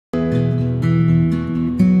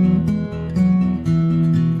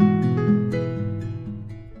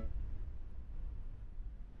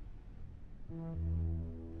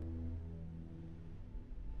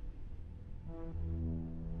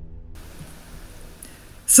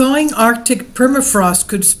Thawing Arctic permafrost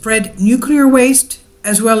could spread nuclear waste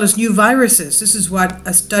as well as new viruses. This is what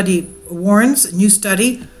a study warns, a new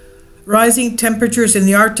study. Rising temperatures in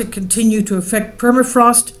the Arctic continue to affect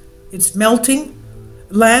permafrost. It's melting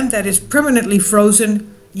land that is permanently frozen,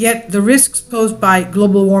 yet the risks posed by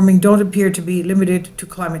global warming don't appear to be limited to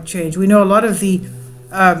climate change. We know a lot of the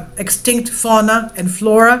extinct fauna and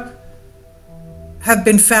flora have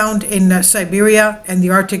been found in Siberia and the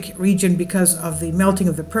Arctic region because of the melting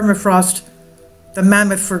of the permafrost. The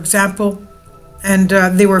mammoth, for example, and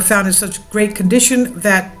they were found in such great condition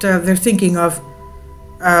that they're thinking of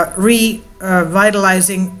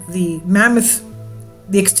revitalizing the mammoth,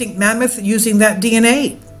 the extinct mammoth, using that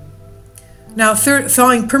DNA. Now,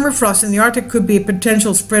 thawing permafrost in the Arctic could be a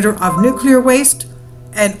potential spreader of nuclear waste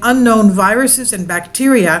and unknown viruses and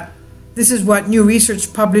bacteria. This is what new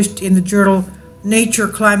research published in the journal Nature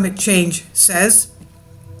Climate Change says.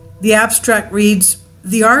 The abstract reads,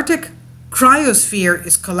 "The Arctic cryosphere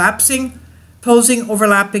is collapsing, posing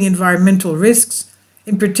overlapping environmental risks.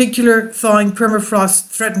 In particular, thawing permafrost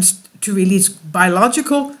threatens to release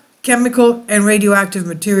biological, chemical, and radioactive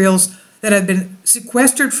materials that have been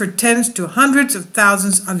sequestered for tens to hundreds of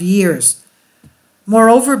thousands of years.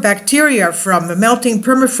 Moreover, bacteria from the melting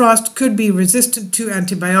permafrost could be resistant to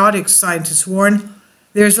antibiotics," scientists warn.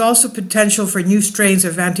 There is also potential for new strains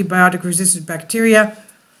of antibiotic-resistant bacteria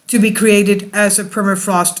to be created as the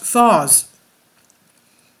permafrost thaws.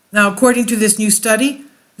 Now, according to this new study,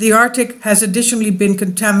 the Arctic has additionally been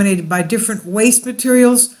contaminated by different waste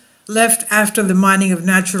materials left after the mining of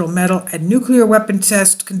natural metal and nuclear weapon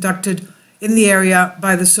tests conducted in the area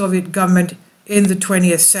by the Soviet government in the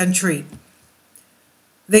 20th century.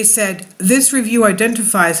 They said, "This review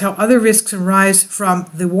identifies how other risks arise from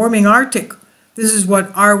the warming Arctic." This is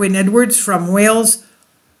what Arwyn Edwards from Wales,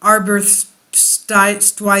 Aberystwyth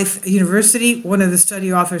University, one of the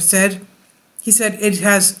study authors, said. He said, "It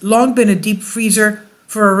has long been a deep freezer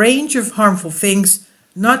for a range of harmful things,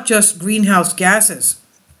 not just greenhouse gases."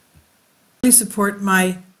 Please support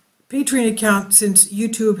my Patreon account since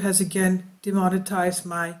YouTube has again demonetized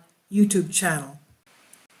my YouTube channel.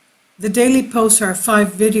 The daily posts are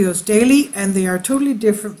 5 videos daily, and they are totally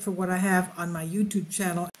different from what I have on my YouTube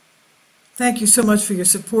channel. Thank you so much for your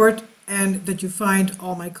support and that you find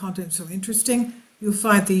all my content so interesting. You'll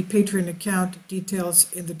find the Patreon account details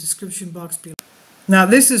in the description box below. Now,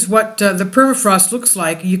 this is what the permafrost looks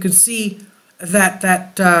like. You can see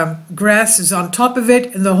that grass is on top of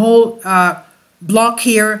it, and the whole block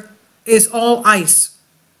here is all ice.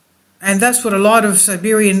 And that's what a lot of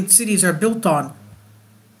Siberian cities are built on,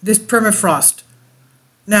 this permafrost.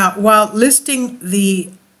 Now, while listing the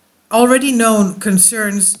already known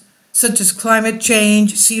concerns such as climate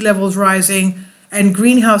change, sea levels rising, and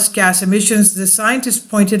greenhouse gas emissions, the scientists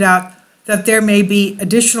pointed out that there may be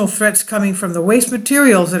additional threats coming from the waste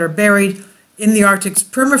materials that are buried in the Arctic's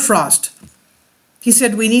permafrost. He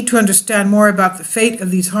said, "We need to understand more about the fate of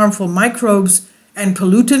these harmful microbes and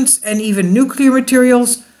pollutants and even nuclear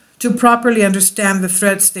materials to properly understand the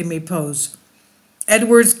threats they may pose."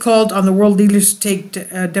 Edwards called on the world leaders to take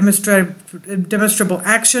demonstrable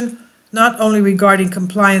action, not only regarding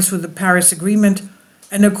compliance with the Paris Agreement,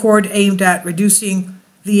 an accord aimed at reducing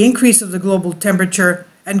the increase of the global temperature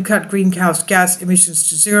and cut greenhouse gas emissions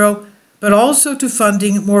to zero, but also to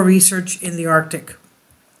funding more research in the Arctic.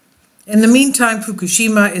 In the meantime,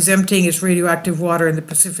 Fukushima is emptying its radioactive water in the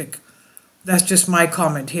Pacific. That's just my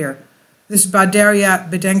comment here. This is Daria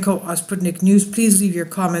Bedenko, Sputnik News. Please leave your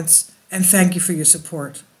comments, and thank you for your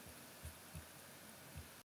support.